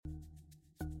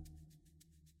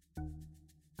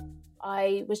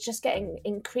I was just getting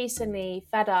increasingly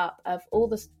fed up of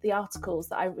all the articles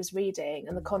that I was reading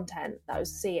and the content that I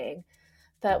was seeing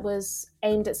that was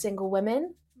aimed at single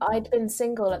women. I'd been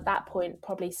single at that point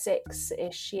probably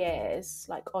 6-ish years,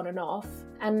 like on and off.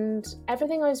 And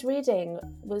everything I was reading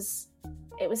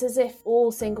it was as if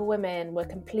all single women were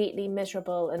completely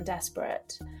miserable and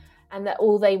desperate, and that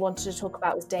all they wanted to talk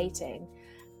about was dating.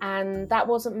 And that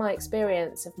wasn't my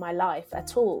experience of my life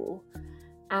at all.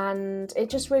 And it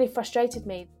just really frustrated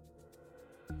me.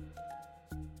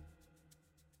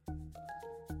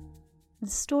 The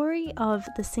story of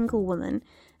the single woman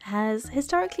has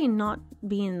historically not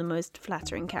been the most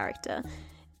flattering character,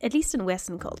 at least in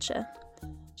Western culture.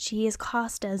 She is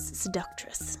cast as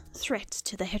seductress, threat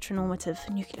to the heteronormative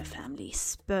nuclear family,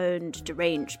 spurned,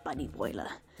 deranged bunny boiler.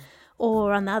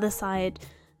 Or on the other side,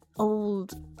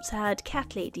 old, sad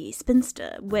cat lady,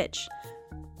 spinster, witch.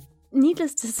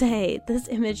 Needless to say, this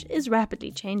image is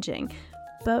rapidly changing,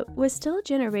 but we're still a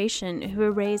generation who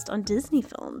were raised on Disney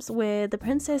films where the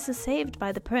princess is saved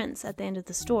by the prince at the end of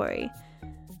the story.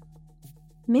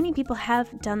 Many people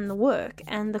have done the work,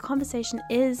 and the conversation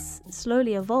is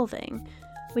slowly evolving,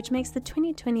 which makes the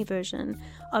 2020 version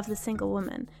of The Single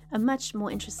Woman a much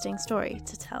more interesting story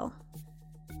to tell.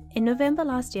 In November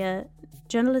last year,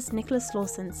 journalist Nicholas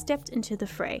Lawson stepped into the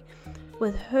fray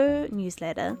with her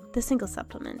newsletter, The Single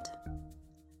Supplement.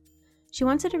 She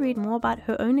wanted to read more about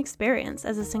her own experience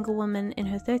as a single woman in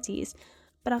her 30s,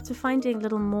 but after finding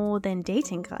little more than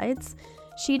dating guides,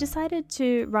 she decided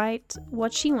to write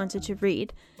what she wanted to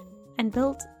read and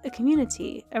built a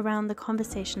community around the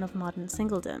conversation of modern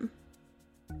singledom.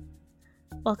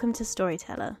 Welcome to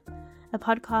Storyteller, a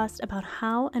podcast about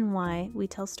how and why we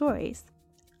tell stories.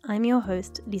 I'm your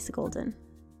host, Lisa Golden.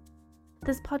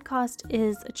 This podcast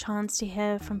is a chance to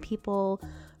hear from people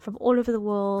from all over the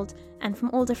world and from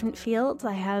all different fields.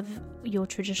 I have your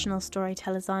traditional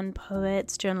storytellers on,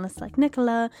 poets, journalists like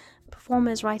Nicola,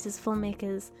 performers, writers,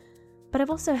 filmmakers. But I've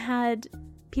also had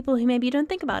people who maybe you don't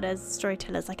think about as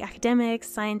storytellers, like academics,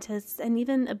 scientists, and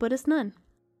even a Buddhist nun.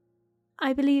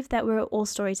 I believe that we're all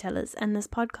storytellers, and this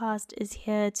podcast is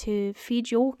here to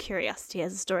feed your curiosity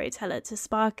as a storyteller, to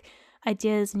spark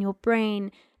ideas in your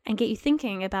brain and get you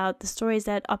thinking about the stories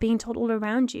that are being told all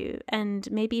around you,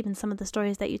 and maybe even some of the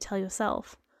stories that you tell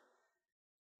yourself.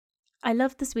 I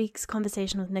loved this week's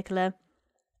conversation with Nicola.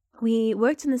 We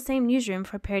worked in the same newsroom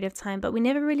for a period of time, but we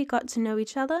never really got to know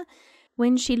each other.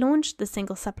 When she launched the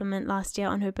Single Supplement last year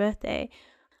on her birthday,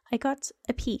 I got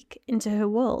a peek into her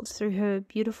world through her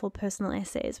beautiful personal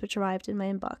essays, which arrived in my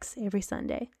inbox every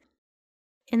Sunday.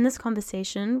 In this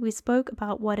conversation, we spoke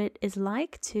about what it is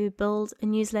like to build a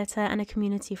newsletter and a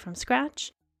community from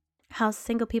scratch, how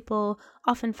single people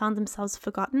often found themselves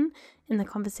forgotten in the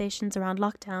conversations around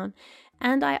lockdown,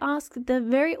 and I asked the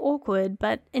very awkward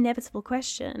but inevitable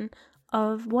question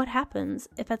of what happens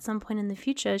if at some point in the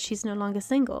future she's no longer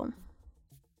single.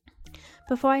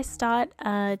 Before I start,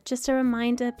 just a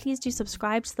reminder, please do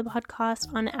subscribe to the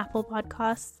podcast on Apple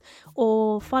Podcasts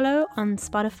or follow on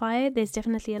Spotify. There's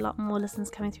definitely a lot more listens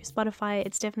coming through Spotify.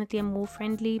 It's definitely a more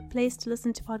friendly place to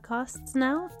listen to podcasts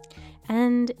now.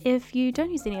 And if you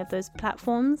don't use any of those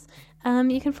platforms,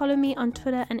 you can follow me on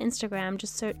Twitter and Instagram.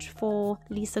 Just search for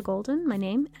Lisa Golden, my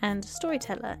name, and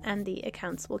Storyteller, and the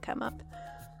accounts will come up.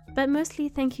 But mostly,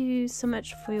 thank you so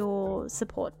much for your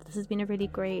support. This has been a really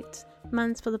great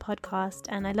month for the podcast,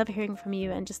 and I love hearing from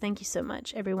you, and just thank you so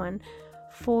much, everyone,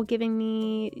 for giving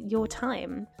me your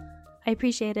time. I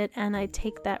appreciate it, and I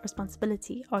take that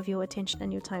responsibility of your attention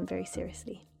and your time very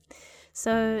seriously.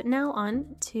 So now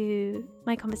on to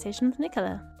my conversation with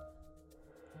Nicola.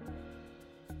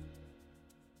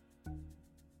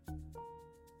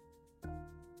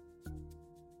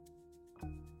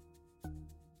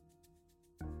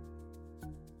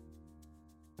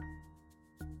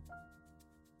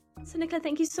 So Nicola,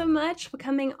 thank you so much for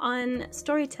coming on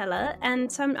Storyteller. And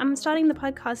so I'm starting the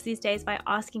podcast these days by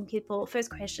asking people, first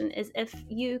question is if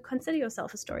you consider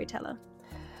yourself a storyteller.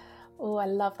 Oh, I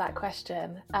love that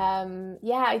question.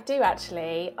 Yeah, I do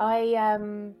actually.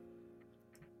 I've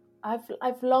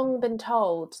long been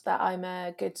told that I'm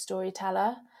a good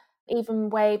storyteller, even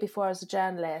way before I was a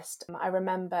journalist. I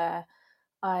remember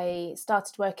I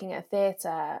started working at a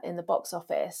theatre in the box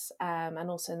office and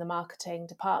also in the marketing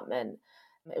department.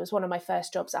 It was one of my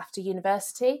first jobs after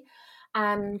university,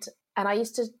 and I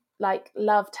used to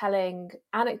love telling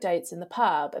anecdotes in the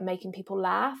pub and making people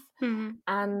laugh. Mm-hmm.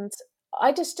 And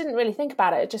I just didn't really think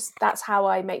about it. That's how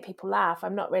I make people laugh.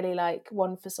 I'm not really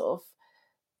one for sort of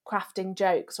crafting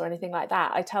jokes or anything like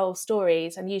that. I tell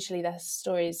stories, and usually they're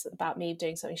stories about me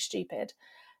doing something stupid.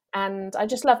 And I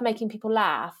just love making people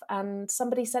laugh. And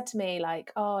somebody said to me,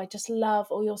 like, "Oh, I just love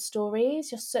all your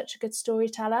stories. You're such a good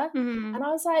storyteller." Mm-hmm. And I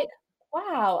was like,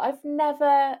 wow, I've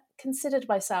never considered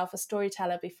myself a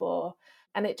storyteller before.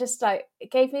 And it just like,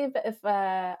 it gave me a bit of,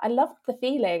 I loved the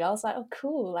feeling. I was like, oh,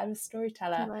 cool, I'm a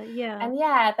storyteller. Yeah. And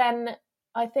yeah, then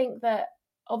I think that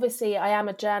obviously I am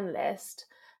a journalist.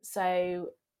 So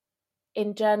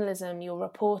in journalism, you're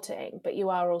reporting, but you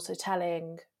are also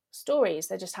telling stories.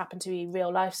 They just happen to be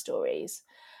real life stories.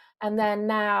 And then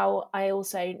now I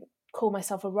also call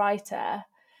myself a writer,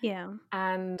 Yeah.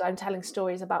 and I'm telling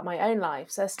stories about my own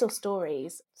life. So they're still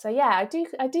stories. So yeah,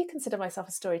 I do consider myself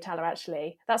a storyteller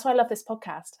actually. That's why I love this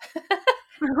podcast.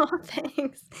 Oh,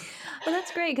 thanks. Well,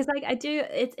 that's great because like I do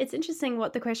it's interesting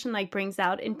what the question like brings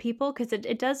out in people because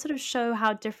it does sort of show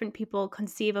how different people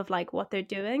conceive of like what they're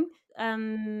doing.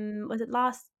 Was it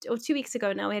last or 2 weeks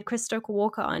ago now we had Chris Stoker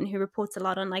Walker on who reports a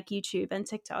lot on like YouTube and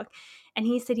TikTok, and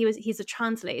he said he's a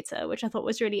translator, which I thought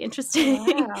was really interesting.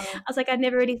 I Wow. was like, I'd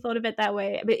never really thought of it that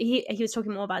way. But he was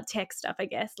talking more about tech stuff, I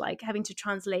guess, like having to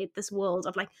translate this world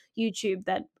of like YouTube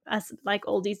that us like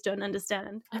oldies don't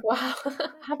understand. Wow. I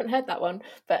haven't heard that one.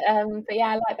 But yeah,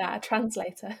 I like that. A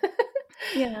translator.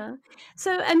 Yeah.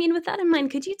 So, I mean, with that in mind,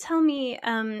 could you tell me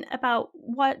about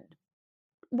what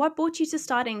brought you to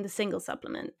starting the single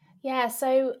supplement? Yeah,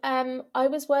 so I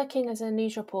was working as a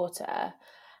news reporter,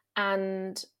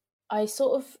 and I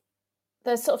sort of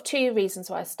there's sort of two reasons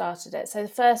why I started it. So the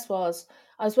first was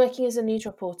I was working as a news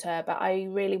reporter, but I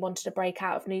really wanted to break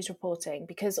out of news reporting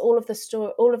because all of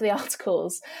the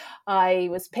articles I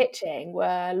was pitching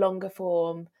were longer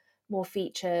form, more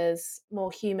features,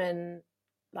 more human,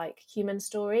 like human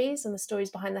stories and the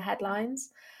stories behind the headlines.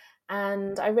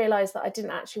 And I realized that I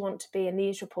didn't actually want to be a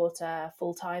news reporter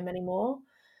full time anymore.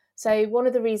 So one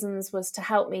of the reasons was to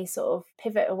help me sort of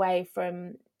pivot away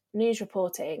from news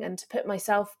reporting and to put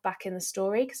myself back in the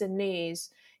story, because in news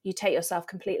you take yourself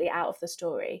completely out of the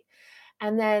story.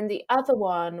 And then the other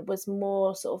one was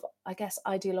more sort of, I guess,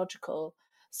 ideological.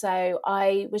 So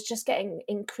I was just getting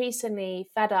increasingly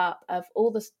fed up of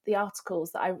all the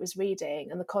articles that I was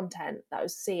reading and the content that I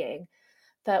was seeing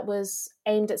that was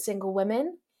aimed at single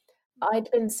women.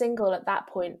 I'd been single at that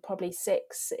point probably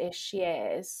 6-ish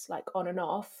years, like on and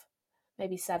off,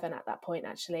 maybe 7 at that point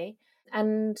actually.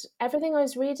 And everything I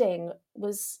was reading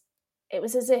it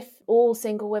was as if all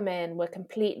single women were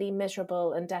completely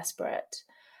miserable and desperate,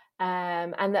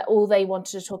 and that all they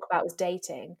wanted to talk about was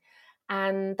dating.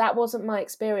 And that wasn't my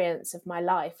experience of my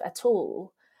life at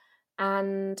all.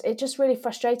 And it just really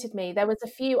frustrated me. There was a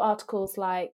few articles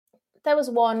like there was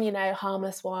one,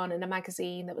 harmless one in a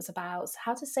magazine that was about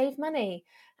how to save money.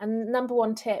 And number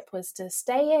one tip was to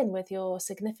stay in with your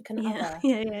significant Yeah, other,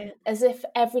 yeah. as if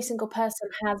every single person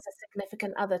has a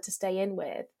significant other to stay in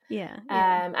with. Yeah.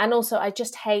 And also, I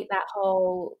just hate that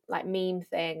whole like meme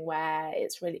thing where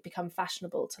it's really become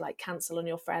fashionable to like cancel on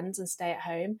your friends and stay at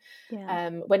home.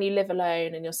 Yeah. When you live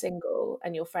alone and you're single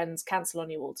and your friends cancel on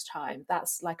you all the time,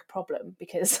 that's like a problem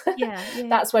because Yeah. Yeah.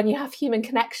 that's when you have human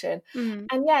connection. Mm.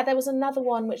 And yeah, there was another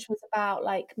one which was about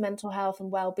like mental health and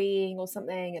well-being or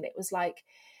something, and it was like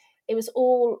it was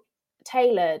all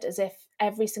tailored as if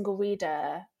every single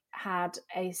reader had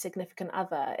a significant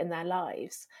other in their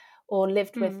lives or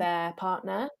lived with Mm. their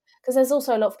partner, because there's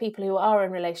also a lot of people who are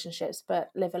in relationships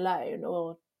but live alone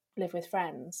or live with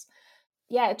friends.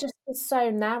 Yeah, it just was so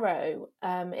narrow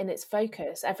in its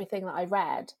focus, everything that I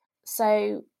read.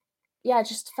 So yeah, I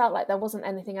just felt like there wasn't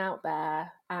anything out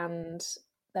there, and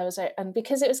and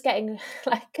because it was getting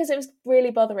like because it was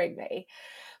really bothering me.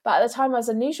 But at the time I was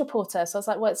a news reporter, so I was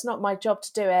like, well, it's not my job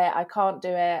to do it. I can't do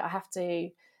it. I have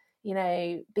to,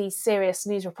 be serious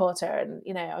news reporter, and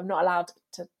I'm not allowed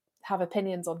to have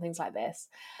opinions on things like this.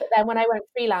 But then when I went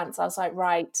freelance, I was like,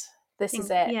 right, this is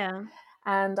it. Yeah.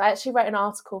 And I actually wrote an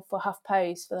article for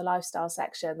HuffPost for the lifestyle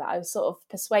section that I was sort of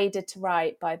persuaded to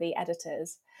write by the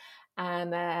editors.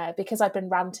 And because I'd been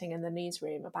ranting in the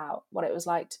newsroom about what it was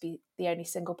like to be the only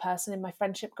single person in my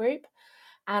friendship group.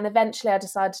 And eventually I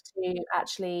decided to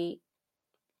actually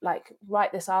like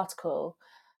write this article,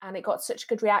 and it got such a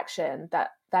good reaction that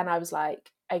then I was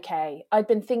like, okay, I'd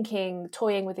been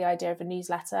toying with the idea of a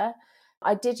newsletter.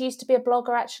 I did used to be a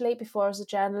blogger actually before I was a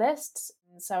journalist.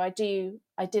 So I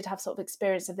did have sort of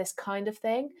experience of this kind of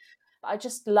thing. I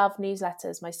just love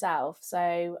newsletters myself.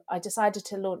 So I decided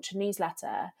to launch a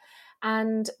newsletter.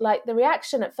 And like the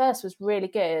reaction at first was really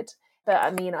good. But I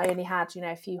mean, I only had,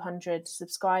 a few hundred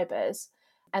subscribers.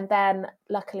 And then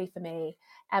luckily for me,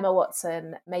 Emma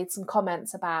Watson made some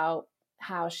comments about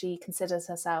how she considers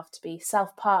herself to be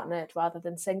self-partnered rather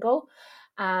than single.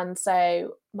 And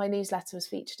so my newsletter was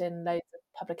featured in loads of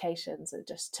publications. It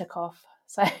just took off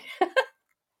So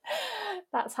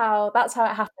that's how it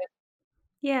happened.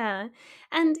 Yeah.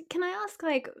 And can I ask,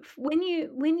 like, when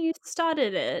you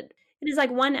started it, it is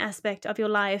like one aspect of your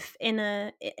life in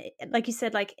like you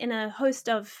said, like in a host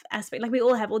of aspect. Like we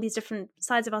all have all these different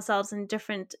sides of ourselves and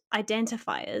different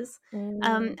identifiers.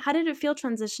 How did it feel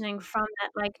transitioning from that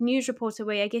like news reporter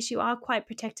where I guess you are quite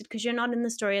protected because you're not in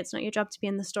the story, it's not your job to be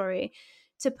in the story,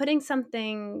 to putting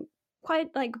something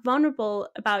quite like vulnerable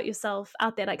about yourself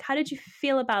out there? Like how did you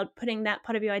feel about putting that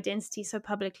part of your identity so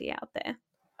publicly out there?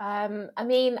 I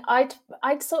mean, I'd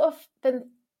sort of been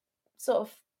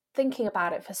thinking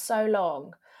about it for so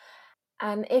long,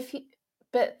 and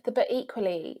but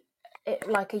equally,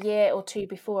 like a year or two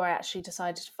before I actually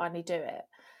decided to finally do it,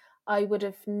 I would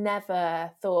have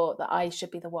never thought that I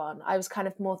should be the one. I was kind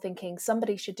of more thinking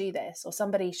somebody should do this, or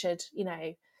somebody should,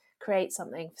 create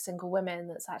something for single women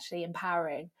that's actually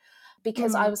empowering.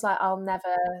 Because I was like, I'll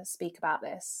never speak about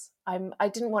this. I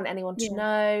didn't want anyone to Yeah.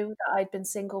 know that I'd been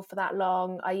single for that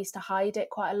long. I used to hide it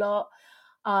quite a lot.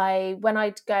 When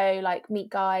I'd go like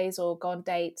meet guys or go on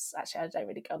dates, actually I don't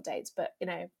really go on dates, but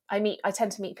I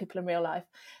tend to meet people in real life.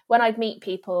 When I'd meet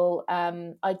people,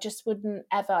 I just wouldn't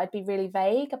ever, I'd be really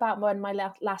vague about when my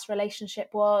last relationship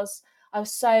was. I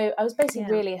was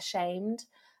basically really ashamed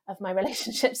of my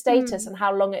relationship status and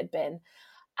how long it had been.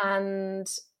 And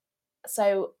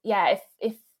so yeah,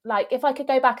 if I could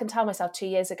go back and tell myself 2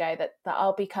 years ago that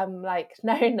I'll become like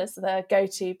known as the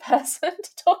go-to person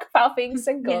to talk about being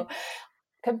single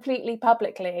completely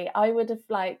publicly, I would have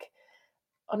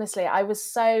honestly, I was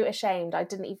so ashamed. I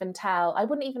wouldn't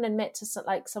even admit to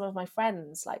some of my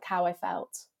friends like how I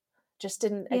felt. Just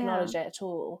didn't acknowledge it at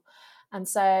all. And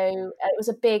so it was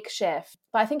a big shift,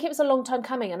 but I think it was a long time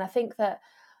coming. And I think that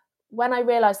when I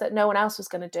realized that no one else was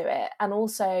going to do it, and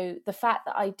also the fact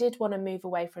that I did want to move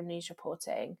away from news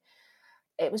reporting,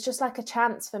 it was just like a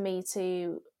chance for me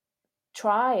to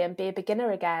try and be a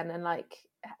beginner again and like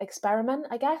experiment,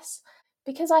 I guess,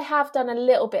 because I have done a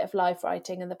little bit of life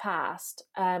writing in the past,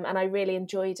 and I really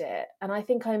enjoyed it. And I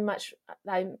think I'm much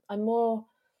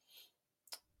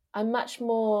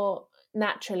more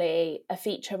naturally a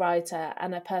feature writer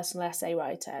and a personal essay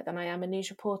writer than I am a news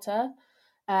reporter.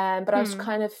 But I was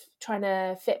kind of trying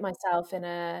to fit myself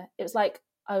it was like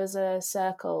I was a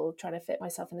circle trying to fit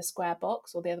myself in a square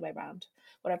box, or the other way around,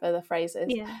 whatever the phrase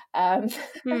is.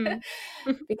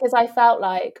 Because I felt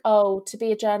like, to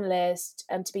be a journalist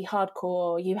and to be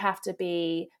hardcore, you have to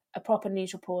be a proper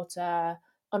news reporter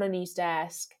on a news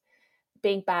desk,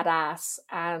 being badass,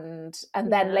 and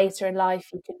then later in life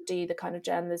you can do the kind of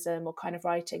journalism or kind of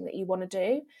writing that you want to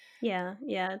do. Yeah.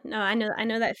 No, I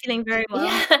know that feeling very well.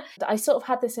 Yeah. I sort of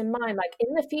had this in mind, like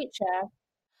in the future,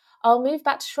 I'll move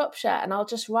back to Shropshire and I'll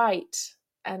just write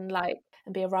and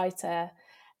be a writer.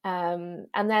 And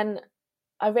then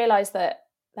I realised that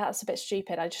that's a bit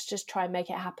stupid. I just try and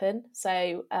make it happen.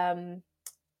 So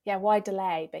why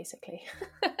delay, basically?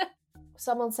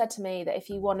 Someone said to me that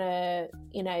if you want to,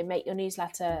 make your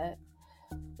newsletter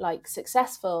like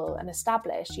successful and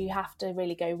established, you have to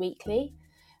really go weekly,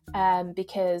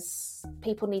 because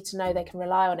people need to know they can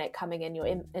rely on it coming in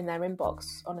their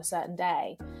inbox on a certain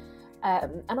day.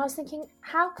 And I was thinking,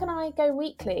 how can I go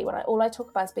weekly when all I talk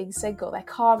about is being single? I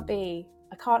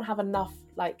can't have enough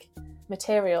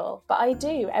material, but I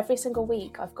do. Every single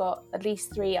week I've got at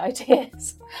least 3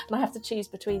 ideas and I have to choose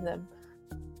between them.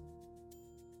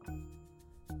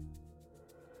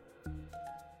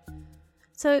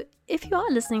 So if you are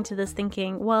listening to this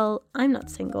thinking, well, I'm not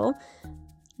single,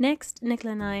 next,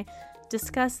 Nicola and I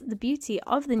discuss the beauty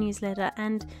of the newsletter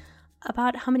and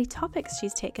about how many topics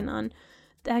she's taken on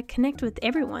that connect with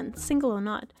everyone, single or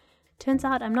not. Turns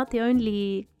out I'm not the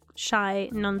only shy,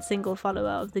 non-single follower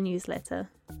of the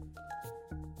newsletter.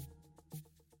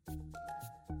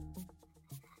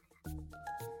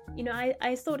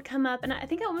 I saw it come up, and I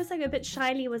think I almost a bit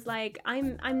shyly was like,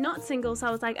 I'm not single, so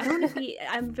I was like, I don't want to be.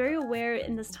 I'm very aware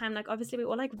in this time, obviously we're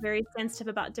all very sensitive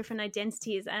about different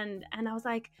identities, and I was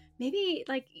like, maybe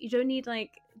you don't need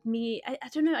me. I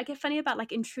don't know. I get funny about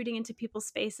intruding into people's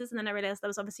spaces, and then I realized that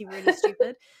was obviously really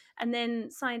stupid, and then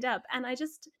signed up, and I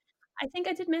think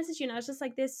I did message you, and I was just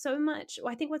like, there's so much.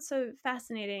 I think what's so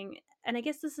fascinating, and I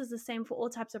guess this is the same for all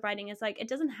types of writing, is it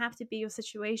doesn't have to be your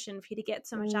situation for you to get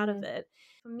so much out of it.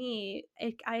 For me,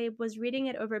 I was reading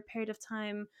it over a period of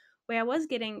time where I was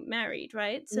getting married,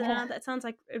 right? So now that sounds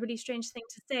like a really strange thing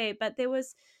to say, but there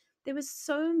was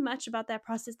so much about that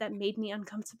process that made me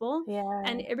uncomfortable. Yeah.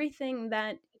 And everything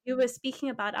that you were speaking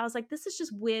about, I was like, this is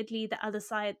just weirdly the other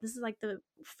side. This is the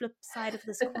flip side of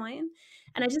this coin.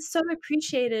 And I just so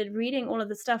appreciated reading all of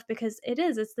the stuff, because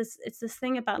it's this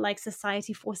thing about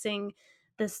society forcing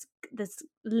this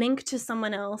link to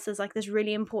someone else is like this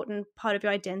really important part of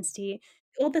your identity.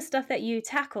 All the stuff that you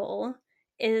tackle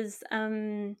is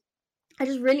I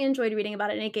just really enjoyed reading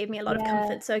about it, and it gave me a lot of Yeah,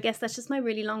 comfort. So I guess that's just my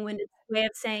really long-winded way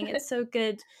of saying it's so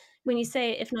good when you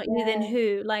say, if not you, then yeah,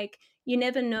 who? Like, you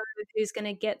never know who's going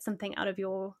to get something out of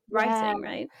your yeah. writing,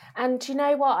 right? And do you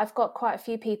know what? I've got quite a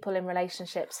few people in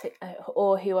relationships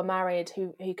or who are married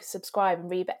who could subscribe and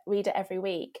read it every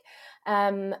week.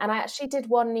 And I actually did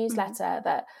one newsletter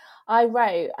that I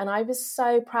wrote and I was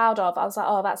so proud of. I was like,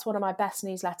 oh, that's one of my best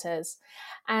newsletters.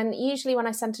 And usually when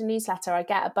I send a newsletter, I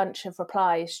get a bunch of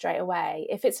replies straight away.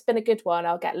 If it's been a good one,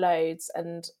 I'll get loads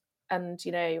and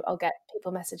I'll get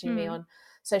people messaging me on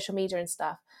social media and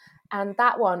stuff. And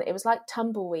that one, it was like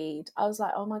tumbleweed. I was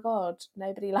like, oh my God,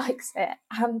 nobody likes it.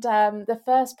 And the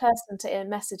first person to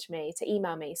message me, to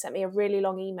email me, sent me a really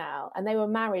long email. And they were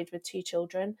married with 2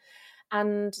 children.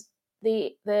 And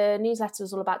the newsletter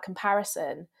was all about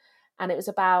comparison. And it was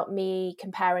about me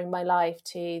comparing my life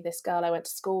to this girl I went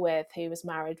to school with who was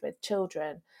married with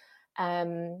children.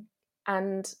 And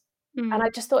I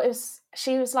just thought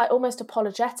she was like almost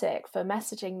apologetic for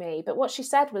messaging me. But what she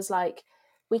said was like,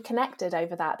 we connected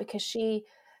over that because she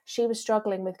was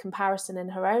struggling with comparison in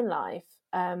her own life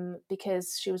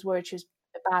because she was worried she was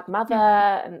a bad mother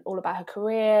and all about her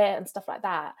career and stuff like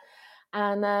that.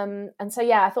 And so,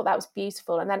 yeah, I thought that was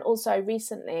beautiful. And then also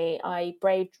recently I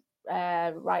braved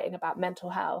writing about mental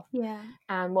health. Yeah.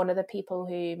 And one of the people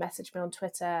who messaged me on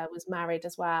Twitter was married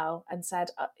as well and said,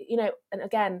 and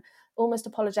again, almost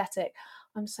apologetic,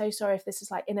 I'm so sorry if this is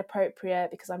like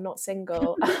inappropriate because I'm not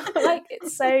single. Like,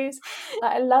 it's so,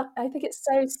 I think it's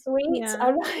so sweet. Yeah.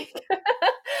 I'm like,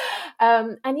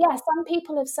 and yeah, some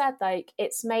people have said like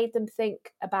it's made them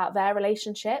think about their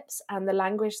relationships and the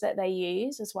language that they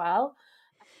use as well.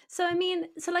 So I mean,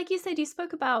 so like you said, you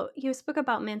spoke about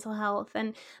mental health,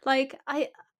 and like I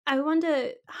wonder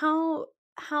how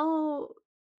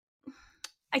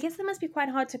I guess it must be quite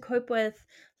hard to cope with,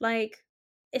 like,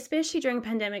 especially during a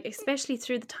pandemic, especially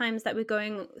through the times that we're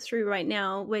going through right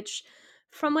now, which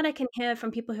from what I can hear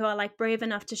from people who are like brave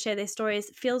enough to share their stories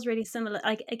feels really similar.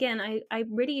 Like, again, I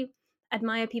really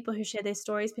admire people who share their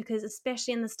stories, because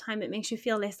especially in this time, it makes you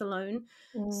feel less alone.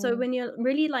 So when you're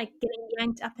really like getting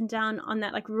yanked up and down on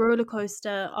that like roller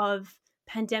coaster of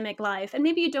pandemic life, and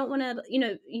maybe you don't want to,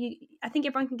 I think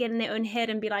everyone can get in their own head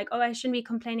and be like, oh, I shouldn't be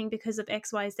complaining because of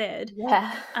XYZ.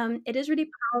 Yeah. It is really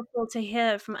powerful to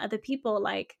hear from other people,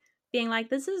 like being like,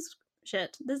 this is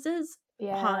shit, this is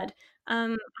Yeah. hard,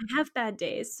 I have bad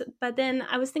days. But then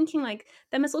I was thinking, like,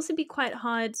 that must also be quite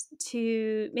hard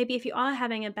to, maybe if you are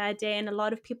having a bad day and a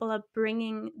lot of people are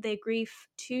bringing their grief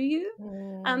to you,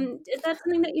 is that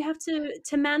something that you have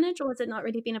to manage, or has it not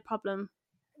really been a problem?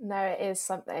 No, it is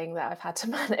something that I've had to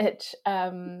manage.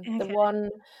 The Okay. one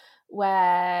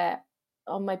where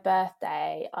on my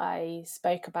birthday I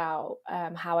spoke about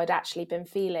how I'd actually been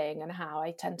feeling and how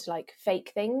I tend to like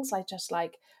fake things. I just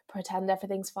like pretend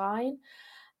everything's fine.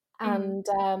 And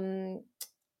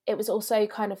it was also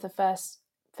kind of the first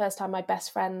time my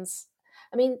best friends,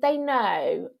 I mean, they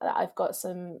know that I've got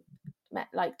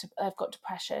I've got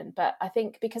depression, but I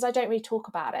think because I don't really talk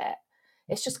about it,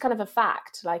 it's just kind of a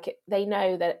fact. Like they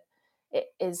know that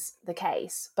it is the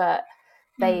case, but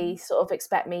they sort of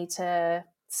expect me to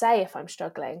say if I'm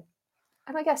struggling.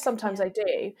 And I guess sometimes I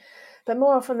do, but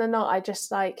more often than not, I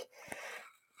just like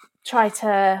try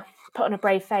to put on a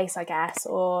brave face, I guess,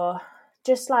 or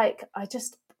just like, I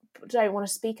just don't want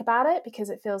to speak about it because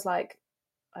it feels like,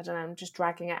 I don't know, I'm just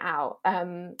dragging it out.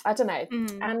 I don't know.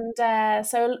 And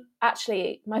so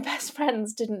actually, my best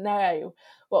friends didn't know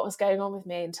what was going on with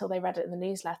me until they read it in the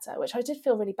newsletter, which I did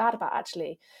feel really bad about,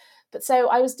 actually. But so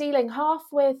I was dealing half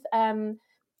with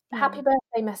happy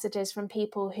birthday messages from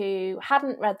people who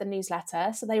hadn't read the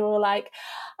newsletter. So they were all like,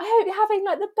 I hope you're having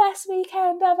like the best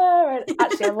weekend ever. And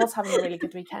actually, I was having a really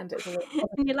good weekend. It was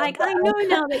And you're like, but, I know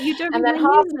now that you don't read and my then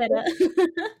half,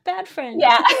 newsletter. Bad friend.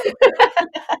 yeah.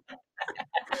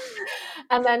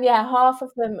 And then, yeah, half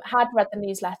of them had read the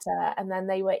newsletter, and then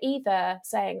they were either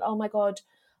saying, oh my God,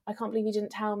 I can't believe you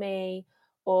didn't tell me,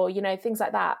 or, things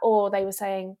like that. Or they were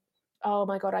saying, oh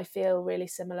my God, I feel really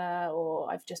similar,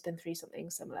 or I've just been through something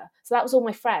similar. So that was all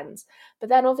my friends. But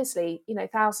then obviously,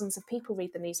 thousands of people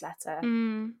read the newsletter.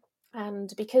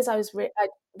 And because I was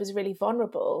really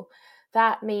vulnerable,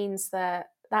 that means that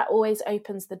always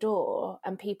opens the door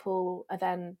and people are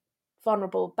then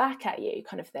vulnerable back at you,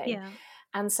 kind of thing. Yeah.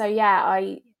 And so, yeah,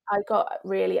 I got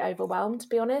really overwhelmed, to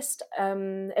be honest. I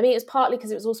mean, it was partly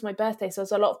because it was also my birthday, so there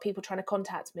was a lot of people trying to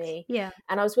contact me. Yeah.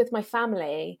 And I was with my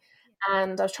family,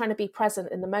 and I was trying to be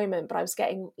present in the moment, but I was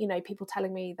getting, people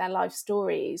telling me their life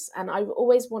stories, and I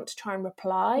always want to try and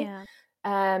reply.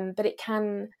 But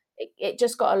it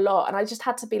just got a lot, and I just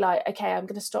had to be like, okay, I'm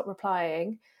going to stop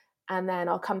replying, and then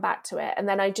I'll come back to it. And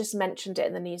then I just mentioned it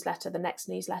in the next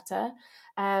newsletter.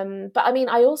 But I mean,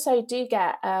 I also do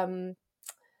get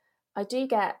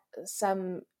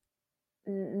some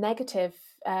negative,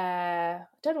 I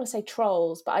don't want to say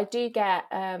trolls, but I do get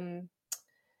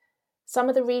some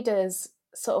of the readers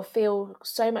sort of feel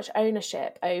so much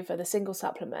ownership over the single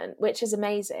supplement, which is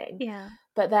amazing. Yeah.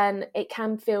 But then it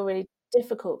can feel really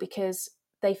difficult because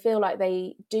they feel like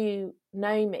they do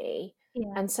know me.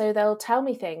 Yeah. And so they'll tell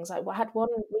me things. Like, I had one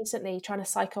recently trying to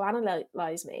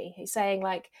psychoanalyze me. He's saying,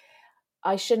 like,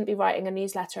 I shouldn't be writing a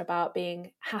newsletter about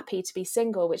being happy to be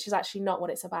single, which is actually not what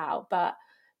it's about. But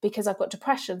because I've got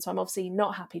depression, so I'm obviously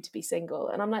not happy to be single.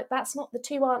 And I'm like, that's not, the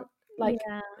two aren't like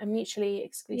are mutually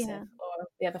exclusive, or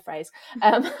the other phrase.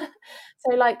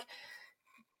 So like,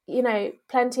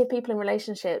 plenty of people in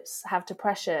relationships have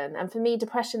depression. And for me,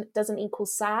 depression doesn't equal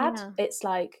sad. Yeah. It's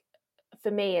like,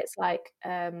 for me, it's like,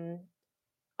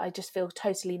 I just feel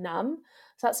totally numb.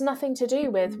 So that's nothing to do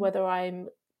with whether I'm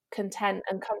content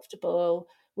and comfortable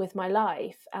with my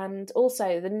life. And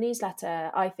also the newsletter,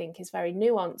 I think, is very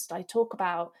nuanced. I talk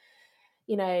about,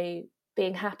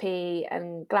 being happy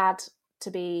and glad to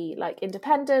be like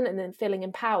independent and then feeling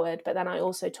empowered, but then I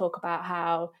also talk about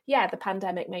how the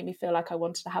pandemic made me feel like I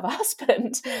wanted to have a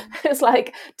husband. It's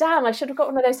like, damn, I should have got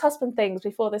one of those husband things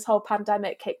before this whole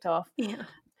pandemic kicked off.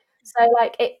 So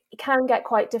like it can get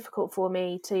quite difficult for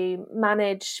me to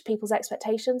manage people's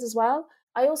expectations as well.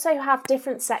 I also have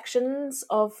different sections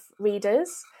of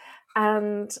readers,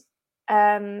 and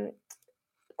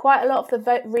quite a lot of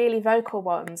the really vocal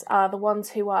ones are the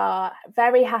ones who are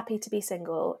very happy to be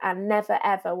single and never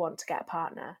ever want to get a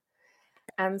partner.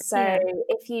 And so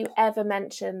if you ever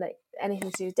mention that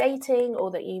anything to do with dating, or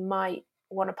that you might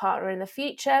want a partner in the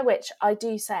future, which I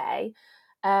do say,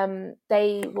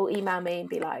 they will email me and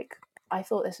be like, I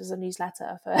thought this was a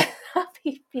newsletter for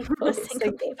happy people,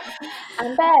 single people.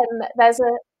 And then there's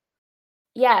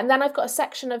and then I've got a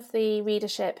section of the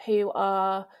readership who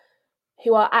are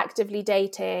actively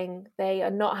dating. They are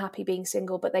not happy being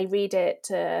single, but they read it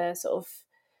to sort of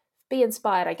be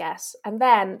inspired, I guess. And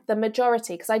then the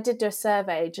majority, because I did do a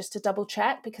survey just to double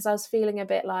check, because I was feeling a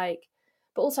bit like,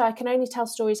 but also I can only tell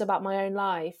stories about my own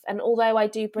life. And although I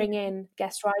do bring in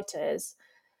guest writers,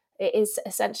 it is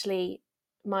essentially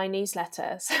my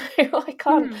newsletter. So I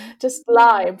can't just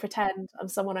lie and pretend I'm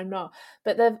someone I'm not.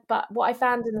 But what I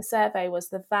found in the survey was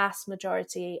the vast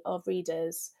majority of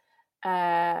readers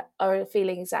are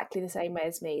feeling exactly the same way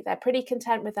as me. They're pretty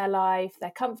content with their life.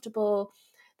 They're comfortable.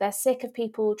 They're sick of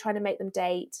people trying to make them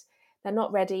date. They're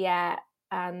not ready yet,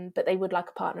 but they would like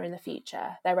a partner in the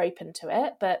future. They're open to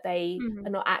it, but they are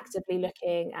not actively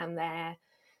looking, and they're,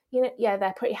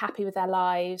 they're pretty happy with their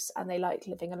lives, and they like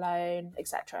living alone,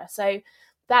 etc. So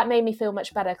that made me feel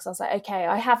much better, because I was like, okay,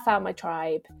 I have found my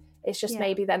tribe. It's just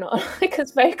maybe they're not like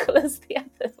as vocal as the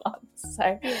other ones.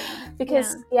 So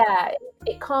because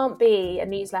it can't be a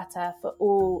newsletter for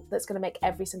all that's going to make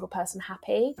every single person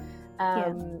happy.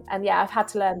 And I've had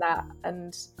to learn that,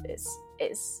 and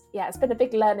it's been a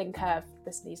big learning curve,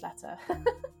 this newsletter.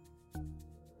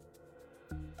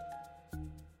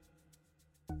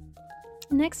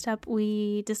 Next up,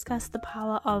 we discuss the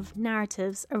power of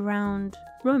narratives around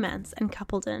romance and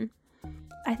coupledom.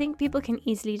 I think people can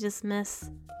easily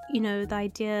dismiss, the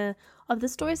idea of the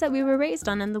stories that we were raised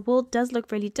on, and the world does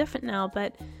look really different now,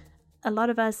 but a lot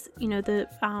of us,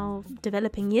 our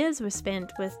developing years were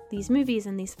spent with these movies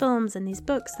and these films and these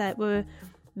books that were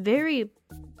very,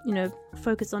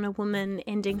 focused on a woman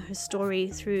ending her story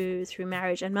through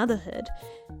marriage and motherhood.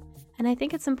 And I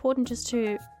think it's important just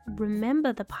to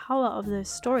remember the power of those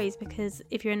stories, because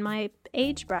if you're in my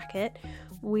age bracket,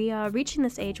 we are reaching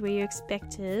this age where you're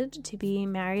expected to be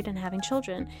married and having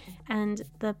children. And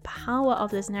the power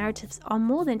of those narratives are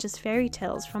more than just fairy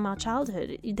tales from our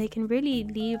childhood. They can really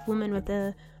leave women with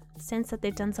a sense that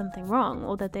they've done something wrong,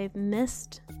 or that they've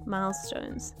missed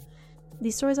milestones.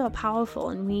 These stories are powerful,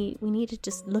 and we need to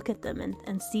just look at them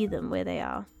and see them where they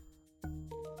are.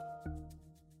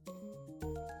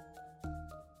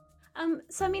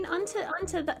 So I mean,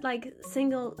 onto that, like,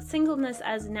 singleness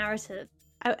as narrative.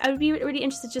 I would be really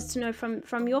interested just to know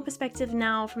from your perspective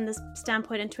now, from this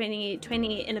standpoint in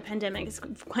 2020 in a pandemic. It's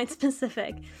quite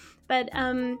specific, but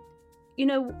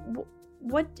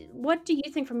what do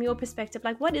you think from your perspective?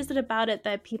 Like, what is it about it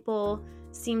that people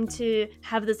seem to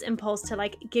have this impulse to,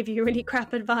 like, give you really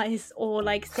crap advice, or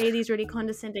like say these really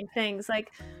condescending things?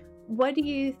 Like, what do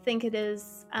you think it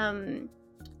is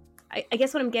I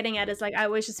guess what I'm getting at is like I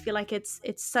always just feel like it's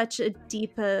such a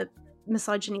deeper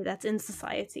misogyny that's in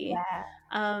society.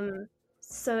 Yeah.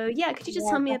 So yeah, could you just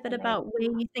Yeah, tell me a bit definitely. about where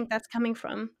you think that's coming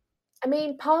from? I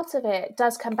mean, part of it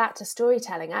does come back to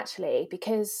storytelling, actually,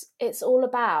 because it's all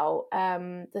about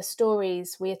the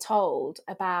stories we are told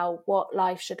about what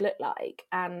life should look like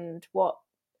and what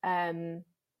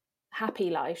happy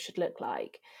life should look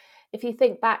like. If you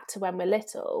think back to when we're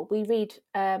little, we read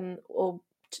or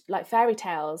like fairy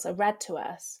tales are read to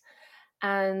us,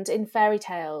 and in fairy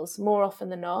tales, more often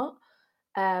than not,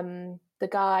 the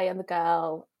guy and the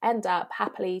girl end up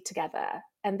happily together,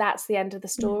 and that's the end of the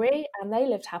story, and they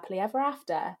lived happily ever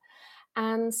after.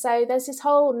 And so there's this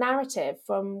whole narrative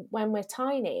from when we're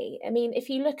tiny. I mean, if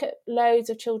you look at loads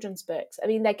of children's books, I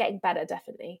mean, they're getting better,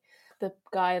 definitely. The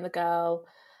guy and the girl,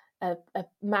 a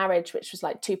marriage which was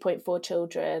like 2.4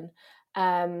 children.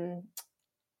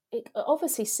 It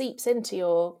obviously seeps into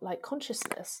your like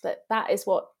consciousness that is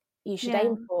what you should Yeah.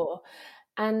 aim for.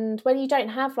 And when you don't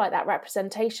have like that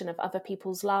representation of other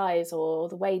people's lives, or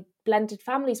the way blended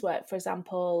families work, for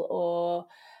example, or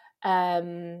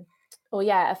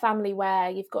yeah, a family where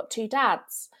you've got two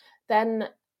dads, then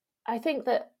I think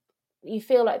that you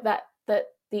feel like that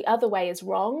the other way is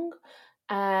wrong,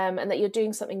 and that you're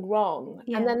doing something wrong.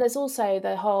 Yeah. And then there's also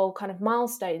the whole kind of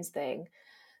milestones thing.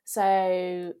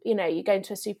 So, you know, you go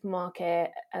into a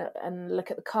supermarket and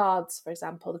look at the cards, for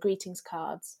example, the greetings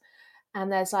cards, and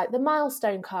there's like the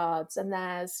milestone cards, and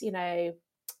there's, you know,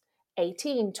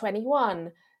 18,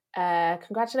 21,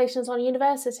 congratulations on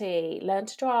university, learn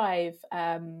to drive,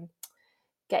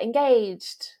 get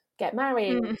engaged, get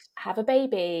married, have a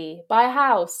baby, buy a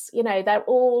house. You know, they're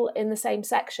all in the same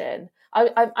section.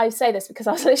 I say this because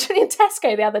I was literally in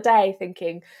Tesco the other day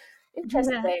thinking,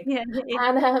 interesting. Yeah.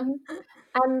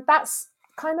 And that's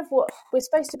kind of what we're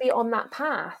supposed to be on that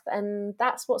path, and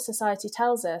that's what society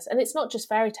tells us. And it's not just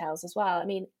fairy tales as well. I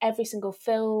mean, every single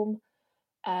film,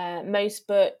 most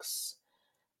books,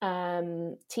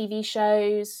 TV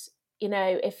shows, you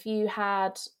know, if you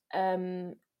had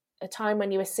a time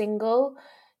when you were single,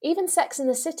 even Sex in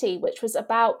the City, which was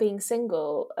about being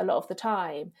single a lot of the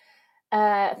time.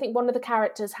 I think one of the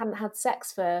characters hadn't had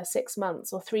sex for 6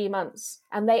 months or 3 months,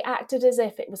 and they acted as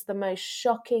if it was the most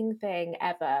shocking thing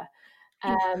ever.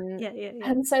 Yeah.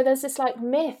 And so there's this like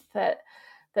myth that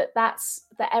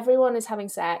everyone is having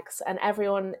sex and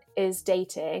everyone is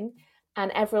dating, and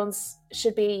everyone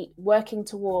should be working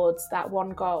towards that one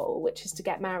goal, which is to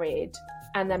get married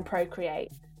and then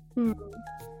procreate.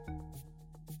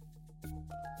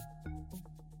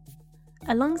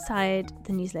 Alongside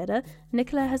the newsletter,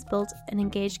 Nicola has built an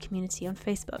engaged community on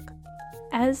Facebook.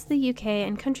 As the UK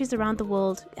and countries around the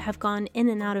world have gone in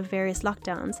and out of various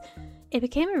lockdowns, it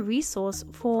became a resource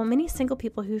for many single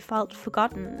people who felt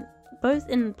forgotten, both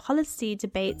in policy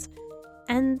debates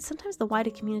and sometimes the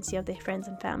wider community of their friends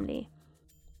and family.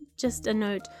 Just a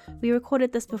note, we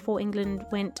recorded this before England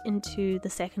went into the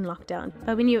second lockdown,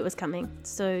 but we knew it was coming,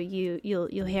 so you'll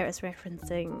hear us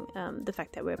referencing the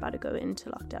fact that we're about to go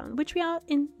into lockdown, which we are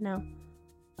in now.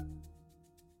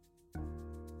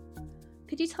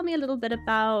 Could you tell me a little bit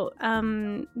about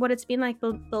what it's been like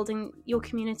building your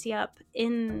community up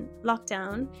in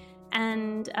lockdown,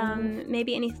 and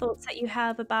maybe any thoughts that you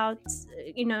have about,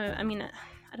 you know, I mean,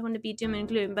 I don't want to be doom and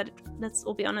gloom, but let's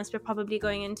all be honest, we're probably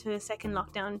going into a second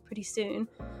lockdown pretty soon.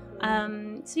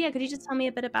 So yeah, could you just tell me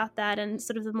a bit about that and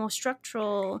sort of the more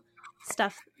structural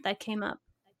stuff that came up?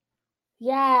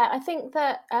 Yeah, I think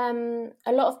that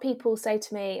a lot of people say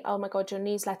to me, "Oh my God, your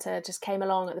newsletter just came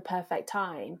along at the perfect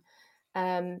time,"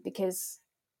 because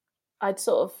I'd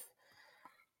sort of,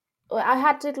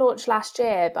 I did launch last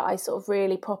year, but I sort of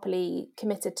really properly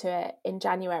committed to it in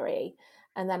January,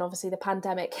 and then obviously the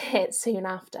pandemic hit soon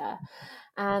after,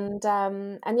 and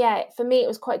yeah, for me it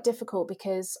was quite difficult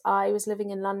because I was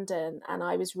living in London and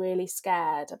I was really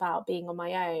scared about being on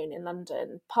my own in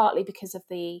London, partly because of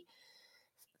the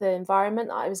environment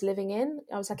that I was living in.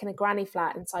 I was like in a granny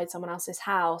flat inside someone else's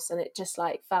house, and it just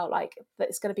like felt like that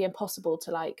it's going to be impossible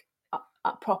to like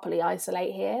properly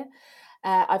isolate here.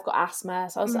 I've got asthma,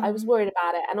 so I was worried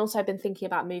about it, and also I've been thinking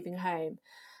about moving home.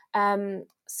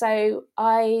 So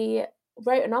I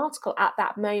wrote an article at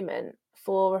that moment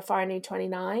for Refinery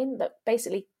 29 that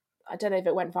basically, I don't know if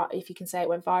it went if you can say it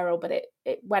went viral, but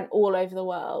it went all over the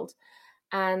world,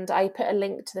 and I put a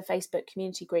link to the Facebook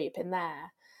community group in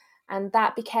there. And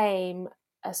that became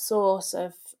a source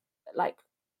of like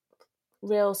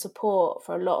real support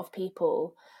for a lot of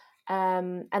people.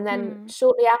 And then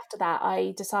shortly after that,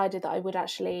 I decided that I would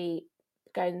actually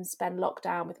go and spend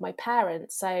lockdown with my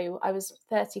parents. So I was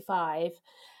 35,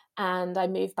 and I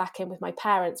moved back in with my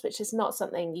parents, which is not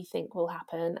something you think will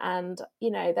happen. And, you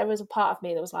know, there was a part of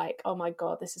me that was like, oh my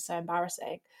God, this is so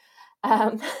embarrassing.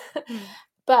 And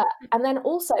then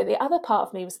also the other part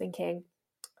of me was thinking,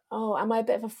 oh, am I a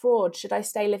bit of a fraud? Should I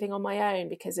stay living on my own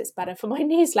because it's better for my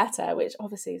newsletter, which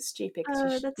obviously is stupid.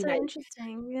 Oh, that's so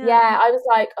interesting. Yeah, I was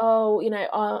like, oh, you know,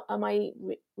 are my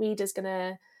readers going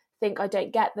to think I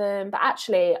don't get them? But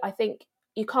actually, I think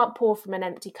you can't pour from an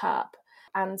empty cup.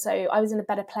 And so I was in a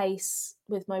better place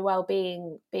with my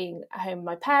well-being, being at home with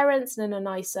my parents and in a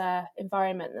nicer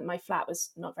environment. That my flat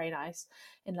was not very nice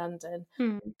in London.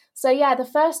 So yeah, the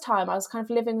first time I was kind of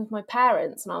living with my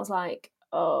parents and I was like,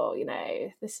 oh, you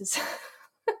know, this is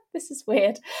this is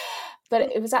weird. But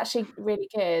it was actually really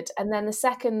good. And then the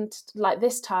second, like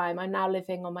this time, I'm now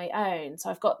living on my own. So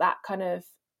I've got that kind of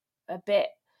a bit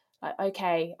like,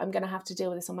 okay, I'm going to have to deal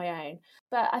with this on my own.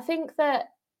 But I think that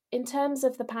in terms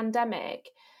of the pandemic,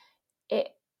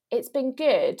 it's been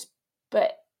good,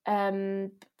 but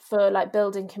for like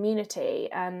building community,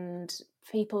 and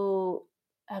people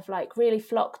have like really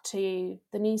flocked to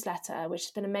the newsletter, which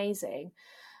has been amazing.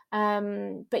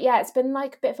 But yeah, it's been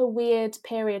like a bit of a weird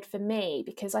period for me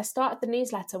because I started the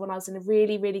newsletter when I was in a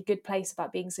really, really good place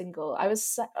about being single. I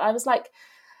was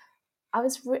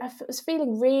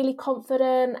feeling really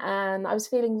confident, and I was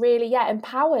feeling really,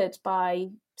 empowered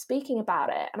by speaking about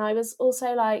it. And I was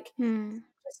also like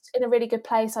just in a really good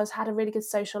place. I had a really good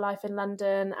social life in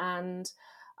London, and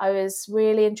I was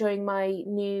really enjoying my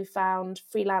newfound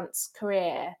freelance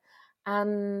career.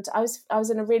 And I was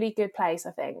in a really good place,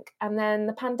 I think. And then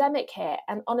the pandemic hit,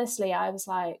 and honestly, I was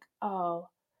like, oh,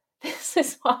 this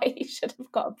is why you should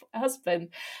have got a husband.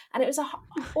 And it was an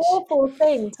awful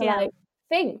thing to like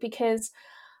think, because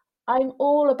I'm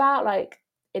all about like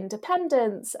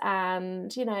independence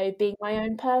and, you know, being my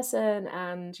own person,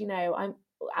 and, you know, I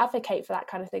advocate for that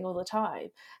kind of thing all the time.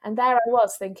 And there I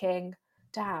was thinking,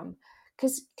 damn.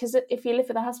 Because if you live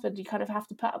with a husband, you kind of have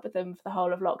to put up with them for the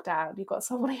whole of lockdown. You've got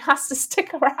someone who has to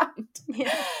stick around.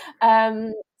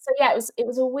 So yeah, it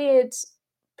was a weird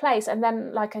place. And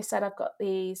then, like I said, I've got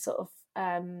the sort of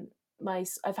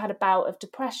I've had a bout of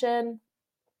depression,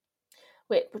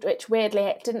 which weirdly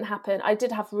it didn't happen. I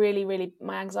did have really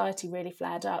my anxiety really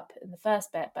flared up in the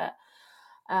first bit, but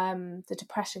the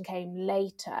depression came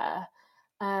later.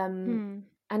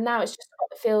 And now it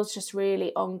feels just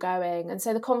really ongoing. And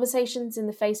so the conversations in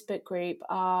the Facebook group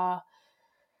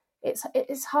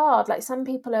it's hard. Like, some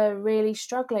people are really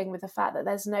struggling with the fact that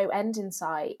there's no end in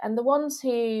sight. And the ones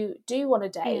who do want to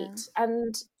date,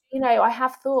 and, you know, I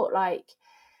have thought like,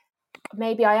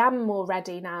 maybe I am more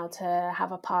ready now to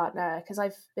have a partner, because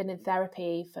I've been in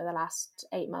therapy for the last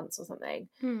 8 months or something.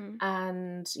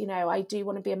 And, you know, I do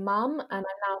want to be a mum, and I'm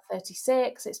now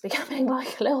 36. It's becoming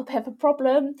like a little bit of a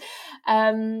problem.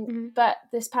 But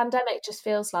this pandemic just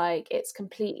feels like it's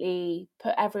completely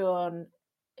put everyone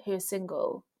who is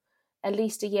single at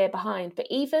least a year behind. But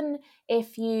even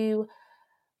if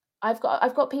I've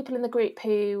got people in the group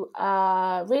who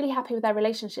are really happy with their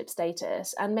relationship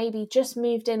status and maybe just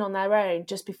moved in on their own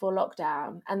just before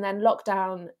lockdown, and then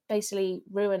lockdown basically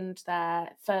ruined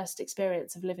their first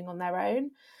experience of living on their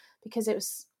own, because it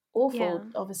was awful,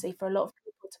 obviously, for a lot of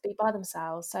people to be by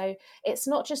themselves. So it's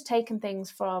not just taken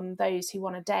things from those who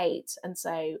want to date, and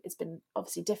so it's been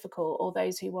obviously difficult, or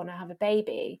those who want to have a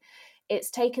baby. It's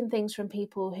taken things from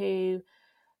people who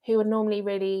are normally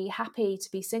really happy to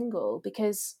be single,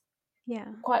 because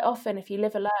quite often, if you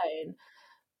live alone,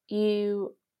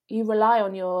 you rely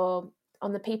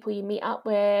on the people you meet up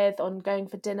with, on going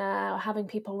for dinner or having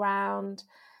people around.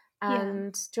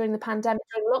 And during the pandemic,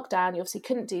 during lockdown, you obviously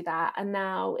couldn't do that, and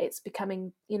now it's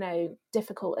becoming, you know,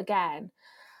 difficult again.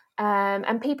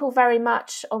 And people very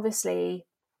much obviously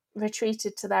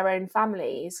retreated to their own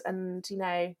families, and, you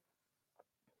know,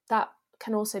 that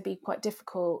can also be quite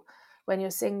difficult when you're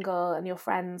single and your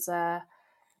friends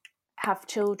have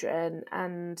children,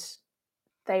 and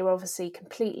they were obviously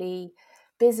completely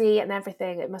busy and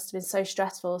everything. It must have been so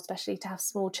stressful, especially to have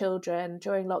small children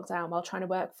during lockdown while trying to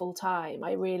work full time.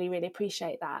 I really, really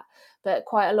appreciate that. But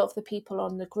quite a lot of the people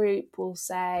on the group will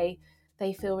say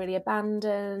they feel really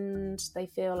abandoned. They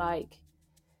feel like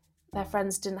their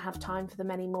friends didn't have time for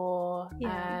them anymore.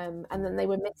 And then they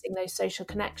were missing those social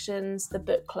connections, the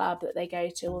book club that they go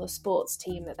to, or the sports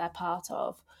team that they're part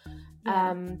of,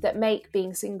 that make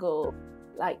being single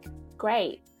like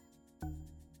great.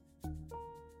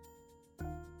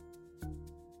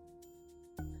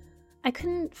 I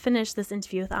couldn't finish this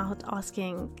interview without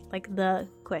asking like the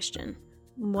question,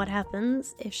 what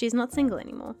happens if she's not single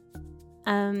anymore?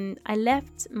 I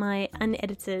left my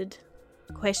unedited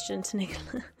question to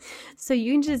Nicola. So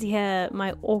you can just hear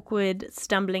my awkward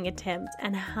stumbling attempt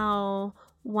and how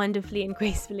wonderfully and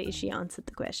gracefully she answered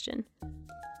the question.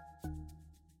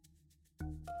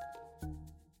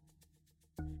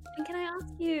 And can I ask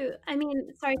you, I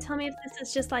mean, sorry, tell me if this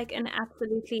is just like an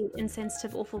absolutely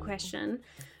insensitive, awful question,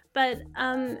 but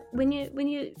when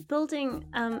you're building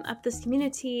up this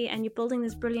community and you're building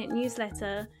this brilliant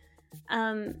newsletter,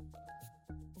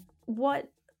 what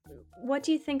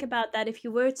do you think about that if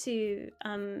you were to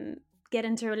get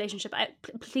into a relationship?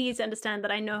 Please understand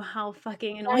that I know how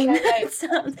fucking annoying that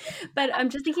sounds, but I'm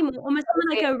just thinking more, almost from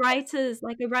like a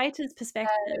writer's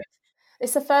perspective.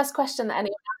 It's the first question that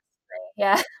anyone asks me.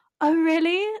 Yeah. Oh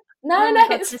really? No, oh no,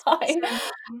 God, it's fine. It's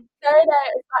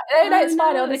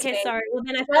fine. Honestly, okay, sorry. Well,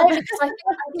 then because I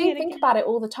do think about it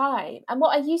all the time. And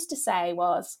what I used to say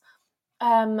was,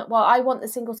 well, I want the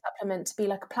Single Supplement to be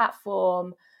like a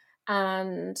platform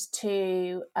and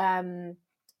to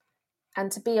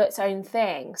be its own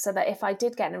thing, so that if I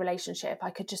did get in a relationship, I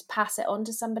could just pass it on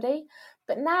to somebody.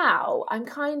 But now I'm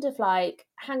kind of like,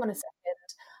 hang on a second.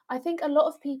 I think a lot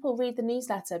of people read the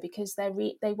newsletter because they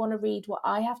want to read what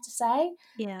I have to say,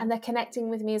 and they're connecting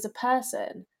with me as a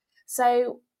person.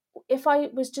 So if I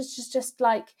was just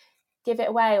like give it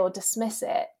away or dismiss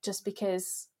it just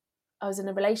because I was in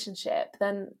a relationship,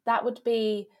 then that would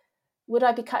I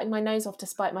be cutting my nose off to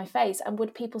spite my face? And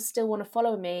would people still want to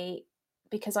follow me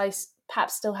because I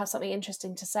perhaps still have something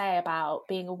interesting to say about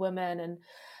being a woman? And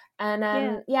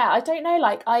I don't know,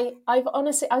 like I've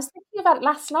honestly, I was thinking about it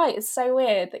last night. It's so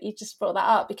weird that you just brought that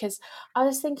up, because I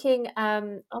was thinking,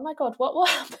 oh my God, what will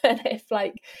happen if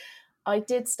like I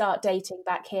did start dating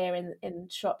back here in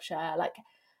Shropshire? Like,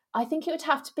 I think it would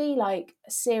have to be like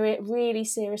a really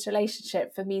serious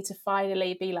relationship for me to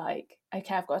finally be like,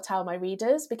 okay, I've got to tell my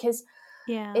readers, because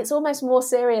it's almost more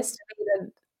serious to me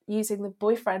than using the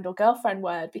boyfriend or girlfriend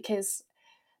word, because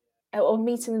or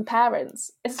meeting the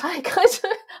parents. It's like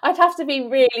I'd have to be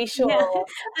really sure. Yeah.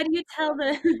 How do you tell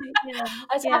them?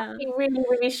 I'd have to be really,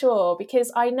 really sure,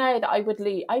 because I know that I would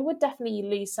definitely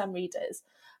lose some readers.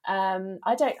 I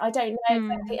don't know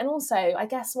exactly. And also, I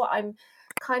guess what I'm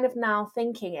kind of now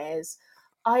thinking is,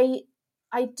 I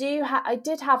did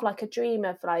have like a dream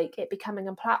of like it becoming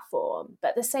a platform, but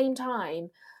at the same time,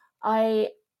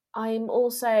 I'm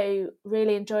also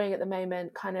really enjoying at the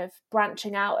moment kind of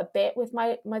branching out a bit with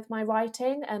my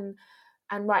writing and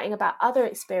writing about other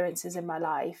experiences in my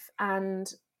life.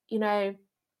 And, you know,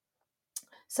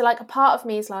 so like a part of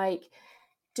me is like,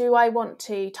 do I want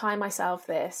to tie myself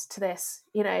to this,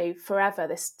 you know, forever,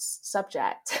 this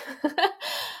subject?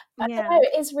 I don't know,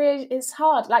 it's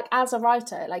hard. Like as a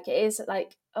writer, like it is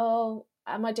like, oh,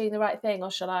 am I doing the right thing,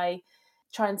 or should I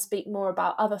try and speak more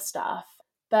about other stuff?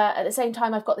 But at the same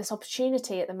time, I've got this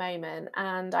opportunity at the moment,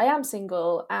 and I am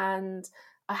single, and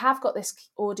I have got this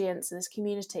audience and this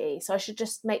community, so I should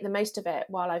just make the most of it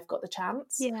while I've got the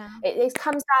chance. It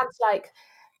comes down to like,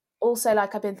 also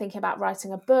like I've been thinking about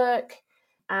writing a book,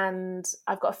 and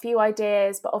I've got a few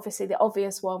ideas, but obviously the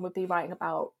obvious one would be writing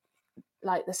about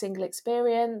like the single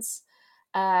experience,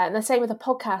 and the same with a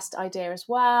podcast idea as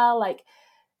well. Like,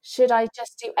 should I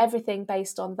just do everything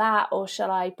based on that, or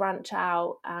shall I branch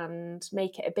out and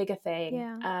make it a bigger thing,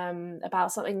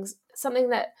 about something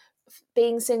that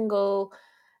being single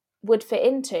would fit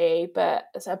into, but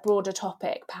as a broader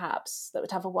topic perhaps that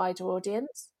would have a wider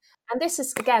audience? And this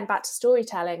is again back to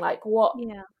storytelling, like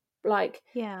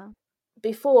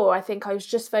before, I think I was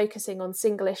just focusing on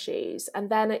single issues,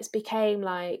 and then it's became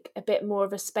like a bit more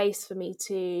of a space for me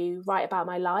to write about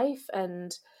my life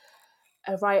and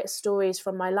write stories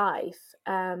from my life,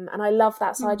 and I love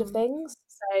that side of things.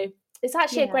 So it's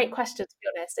actually a great question, to be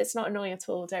honest. It's not annoying at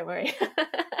all, don't worry.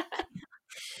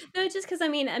 No, just because I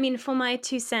mean, for my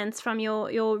 2 cents from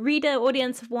your reader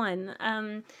audience of one,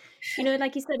 you know,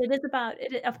 like you said, it is about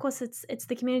it. Of course, it's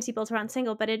the community built around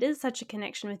single, but it is such a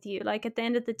connection with you. Like at the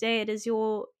end of the day, it is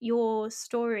your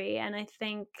story, and I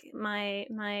think my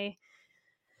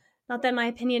not that my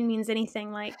opinion means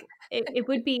anything, like it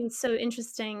would be so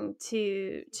interesting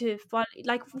to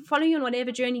follow you on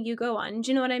whatever journey you go on. Do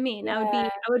you know what I mean? I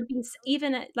would be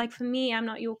even like, for me, I'm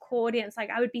not your core audience. Like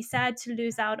I would be sad to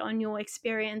lose out on your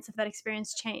experience if that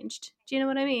experience changed. Do you know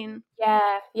what I mean?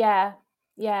 Yeah.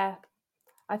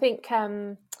 I think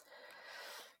I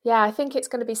think it's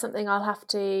going to be something I'll have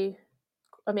to,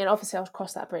 I mean, obviously I'll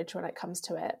cross that bridge when it comes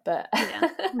to it, but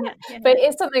but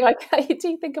it's something like I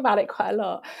do think about it quite a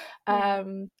lot,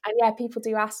 and people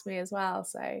do ask me as well.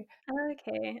 So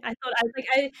okay, I thought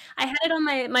I had it on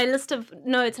my list of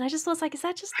notes, and I just was like, is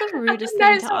that just the rudest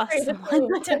thing to ask someone?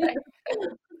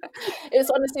 It was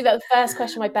honestly the first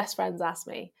question my best friends asked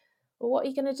me well, what are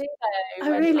you going to do though?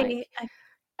 Oh, And really?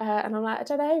 and I'm like, I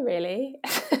don't know really.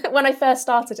 When I first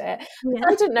started it, Yeah.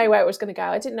 I didn't know where it was going to go.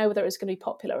 I didn't know whether it was going to be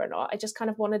popular or not. I just kind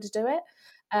of wanted to do it.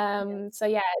 So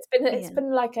yeah, it's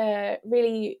been like a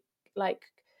really like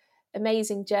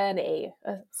amazing journey.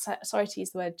 Sorry to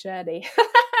use the word journey,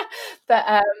 but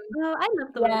Oh, I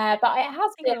love the word. yeah, but it has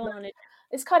I been. get all on it.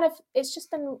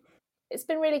 It's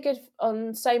been really good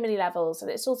on so many levels, and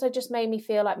it's also just made me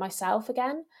feel like myself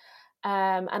again,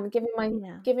 and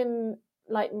giving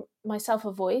like myself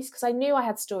a voice, because I knew I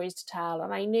had stories to tell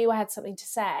and I knew I had something to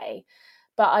say,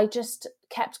 but I just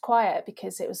kept quiet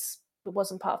because it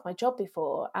wasn't part of my job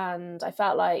before, and I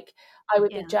felt like I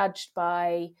would be judged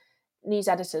by news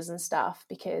editors and stuff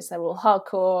because they're all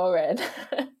hardcore and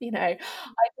I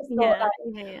just thought like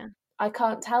I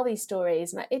can't tell these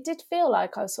stories, and it did feel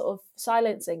like I was sort of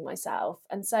silencing myself.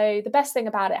 And so the best thing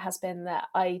about it has been that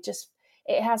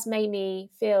it has made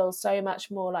me feel so much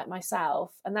more like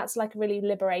myself, and that's like a really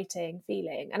liberating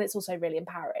feeling, and it's also really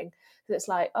empowering because it's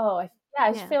like, I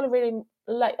feel really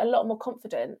like a lot more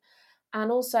confident. And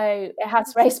also it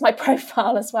has raised my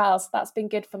profile as well, so that's been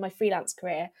good for my freelance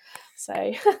career. So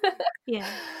yeah,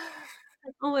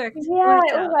 it all worked.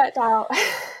 It all worked out.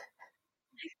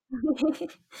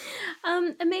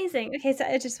 Amazing. Okay, so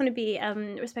I just want to be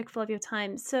respectful of your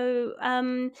time. So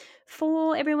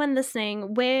for everyone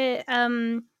listening,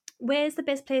 where's the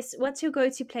best place? What's your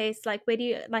go-to place? Like, where do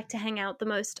you like to hang out the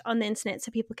most on the internet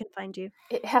so people can find you?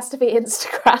 It has to be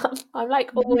Instagram. I'm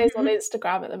like always on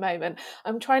Instagram at the moment.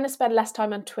 I'm trying to spend less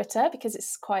time on Twitter because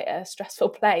it's quite a stressful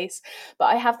place, but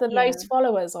I have the most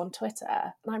followers on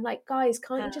Twitter. And I'm like, guys,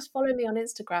 can't you just follow me on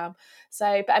Instagram?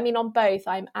 So, but I mean, on both,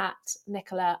 I'm at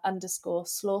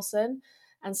Nicola_Slawson.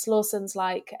 And Slawson's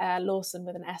like Lawson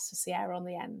with an S for Sierra on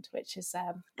the end, which is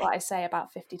what I say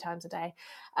about 50 times a day.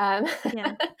 And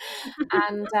the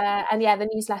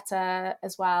newsletter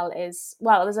as well there's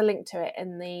a link to it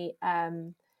in the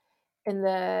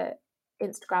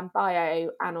Instagram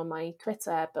bio and on my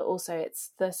Twitter, but also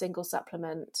it's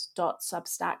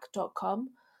theSingleSupplement.substack.com.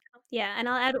 Yeah, and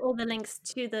I'll add all the links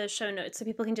to the show notes so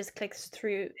people can just click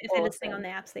through. If they're listening on the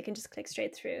apps, they can just click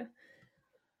straight through.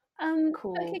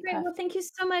 Cool. Okay, great. Well, thank you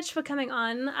so much for coming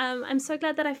on. I'm so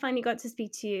glad that I finally got to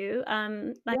speak to you.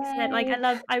 Like I said, like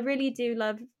I really do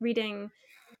love reading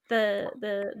the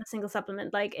single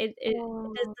supplement. Like it is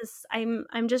this.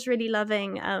 I'm just really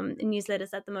loving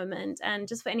newsletters at the moment, and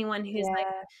just for anyone who's like,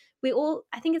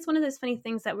 I think it's one of those funny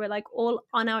things that we're like all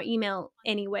on our email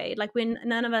anyway. Like when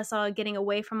none of us are getting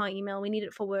away from our email, we need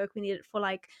it for work, we need it for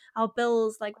like our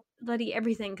bills, like bloody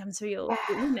everything comes through your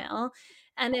email.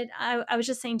 And I was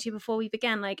just saying to you before we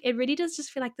began, like it really does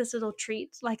just feel like this little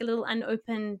treat, like a little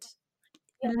unopened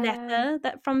letter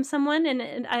that from someone,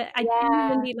 and I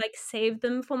genuinely like save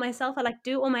them for myself. I like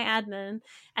do all my admin,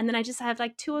 and then I just have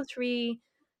like 2 or 3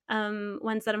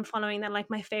 ones that I'm following that are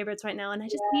like my favorites right now, and I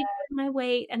just leave them and I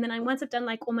wait, and then once I've done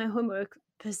like all my homework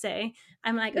per se,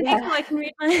 I'm like, okay, cool, I can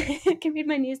read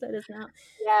my newsletters now.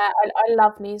 Yeah, I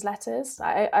love newsletters.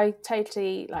 I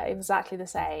totally like exactly the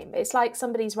same. It's like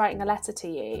somebody's writing a letter to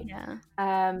you.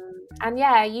 And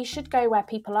you should go where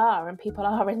people are, and people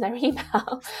are in their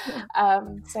email.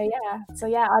 I'm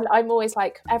always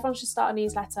like, everyone should start a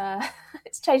newsletter.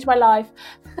 It's changed my life.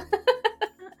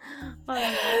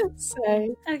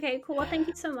 Okay, cool. Well, thank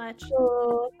you so much.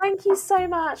 Cool. Thank you so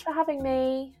much for having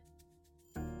me.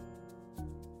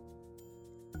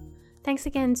 Thanks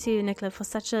again to Nicola for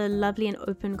such a lovely and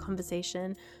open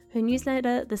conversation. Her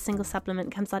newsletter, The Single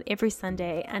Supplement, comes out every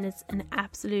Sunday and it's an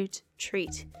absolute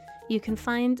treat. You can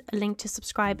find a link to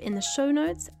subscribe in the show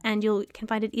notes, and you can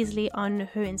find it easily on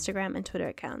her Instagram and Twitter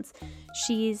accounts.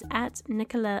 She's at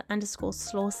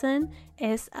Nicola_Slawson,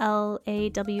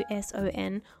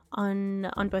 SLAWSON,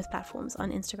 on both platforms,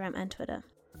 on Instagram and Twitter.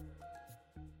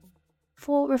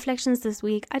 For reflections this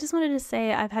week, I just wanted to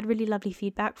say I've had really lovely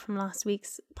feedback from last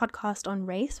week's podcast on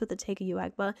race with Atega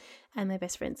Uwagba and my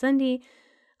best friend Cindy.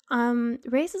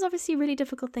 Race is obviously a really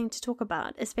difficult thing to talk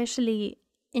about, especially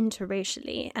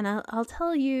interracially. And I'll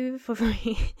tell you for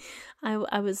free,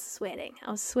 I was sweating.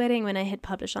 I was sweating when I hit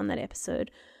publish on that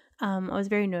episode. I was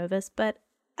very nervous, but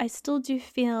I still do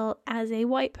feel as a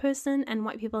white person and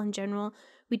white people in general,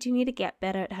 we do need to get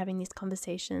better at having these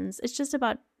conversations. It's just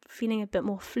about feeling a bit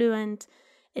more fluent.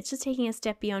 It's just taking a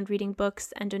step beyond reading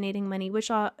books and donating money, which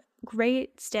are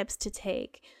great steps to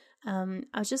take. I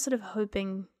was just sort of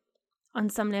hoping on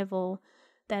some level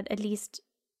that at least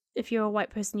if you're a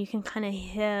white person, you can kind of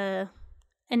hear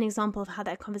an example of how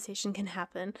that conversation can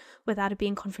happen without it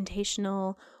being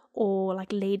confrontational or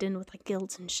like laden with like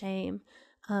guilt and shame.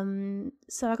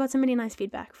 So I got some really nice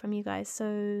feedback from you guys,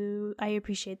 so I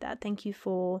appreciate that. Thank you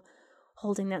for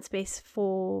holding that space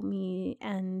for me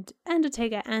and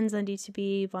Ortega and Zandi to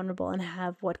be vulnerable and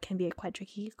have what can be a quite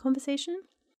tricky conversation.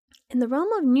 In the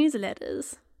realm of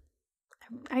newsletters,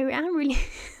 I am really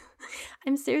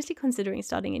I'm seriously considering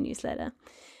starting a newsletter.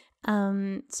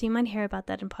 So you might hear about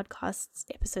that in podcasts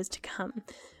episodes to come.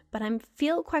 But I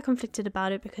feel quite conflicted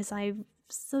about it because I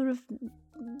sort of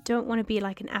don't want to be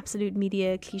like an absolute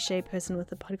media cliche person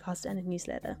with a podcast and a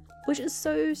newsletter, which is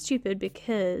so stupid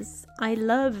because I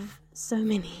love so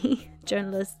many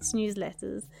journalists'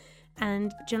 newsletters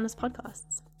and journalist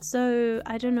podcasts. So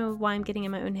I don't know why I'm getting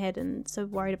in my own head and so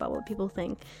worried about what people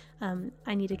think.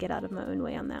 I need to get out of my own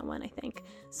way on that one, I think.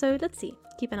 So let's see.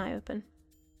 Keep an eye open.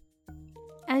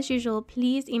 As usual,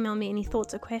 please email me any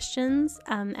thoughts or questions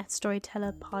at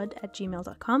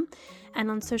storytellerpod@gmail.com.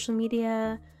 And on social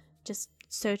media, just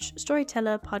search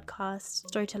Storyteller Podcast.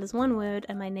 Storyteller's one word,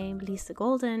 and my name, Lisa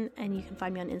Golden, and you can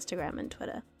find me on Instagram and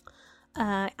Twitter.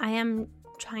 I am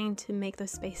trying to make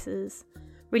those spaces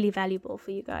really valuable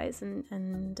for you guys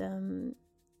and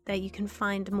that you can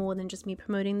find more than just me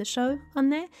promoting the show on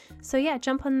there. So yeah,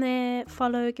 jump on there,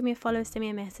 follow, give me a follow, send me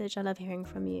a message. I love hearing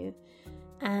from you.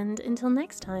 And until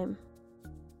next time.